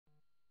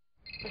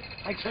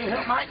Thanks for your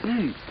help,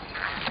 mate.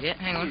 Yeah,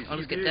 hang on. I'll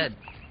just get Dad.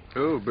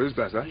 Oh, booze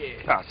bass, eh?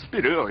 Yeah. Ah, it's a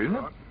bit early, isn't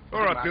it?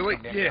 All right, Billy.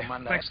 Yeah,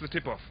 thanks for the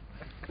tip-off.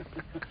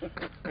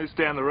 It's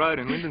down the road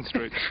in Linden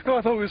Street. Oh,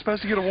 I thought we were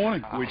supposed to get a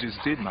warning. We just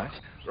did, mate.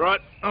 Right,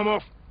 I'm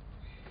off.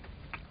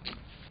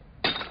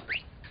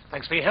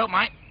 Thanks for your help,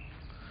 mate.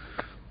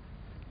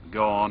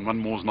 Go on, one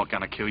more's not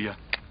going to kill you.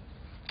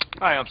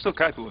 Hey, I'm still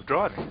capable of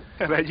driving.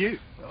 How about you?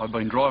 I've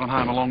been driving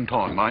home a long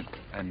time, mate,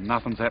 and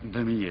nothing's happened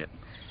to me yet.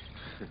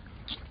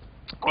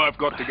 I've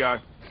got to go.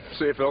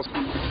 See you, fellas.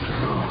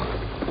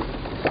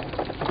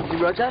 You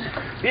right, Dad?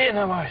 Yeah,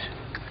 no worries.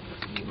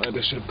 Maybe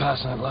I should have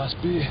passed that last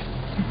beer.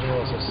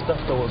 Yeah, so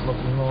stuffed I was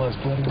looking in all those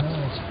bloody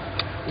holes.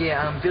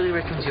 Yeah, Billy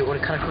reckons you ought to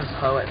cut across the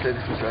highway at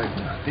Ferguson's Road.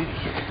 Did he?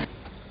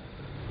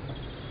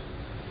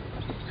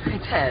 Hey,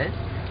 Dad,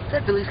 is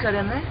that Billy's car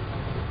down there?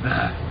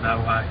 Nah, no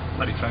way.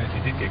 Bloody funny if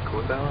he did get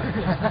caught, though.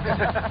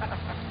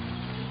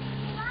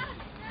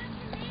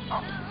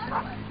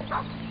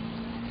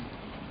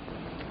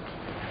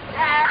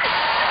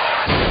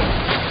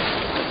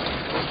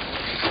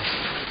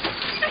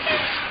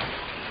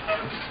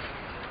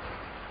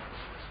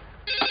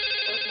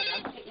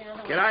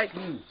 G'day.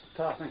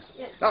 Thanks.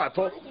 Hello,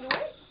 Paul.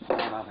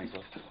 No, thanks,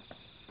 boss.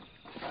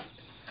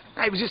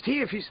 Hey, he was just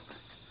here if he's...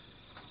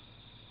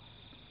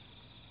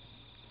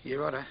 Yeah,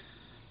 righto.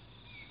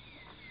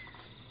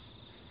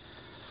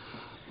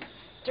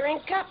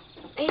 Drink up.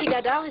 Here you go,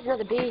 darling.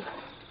 Another beer.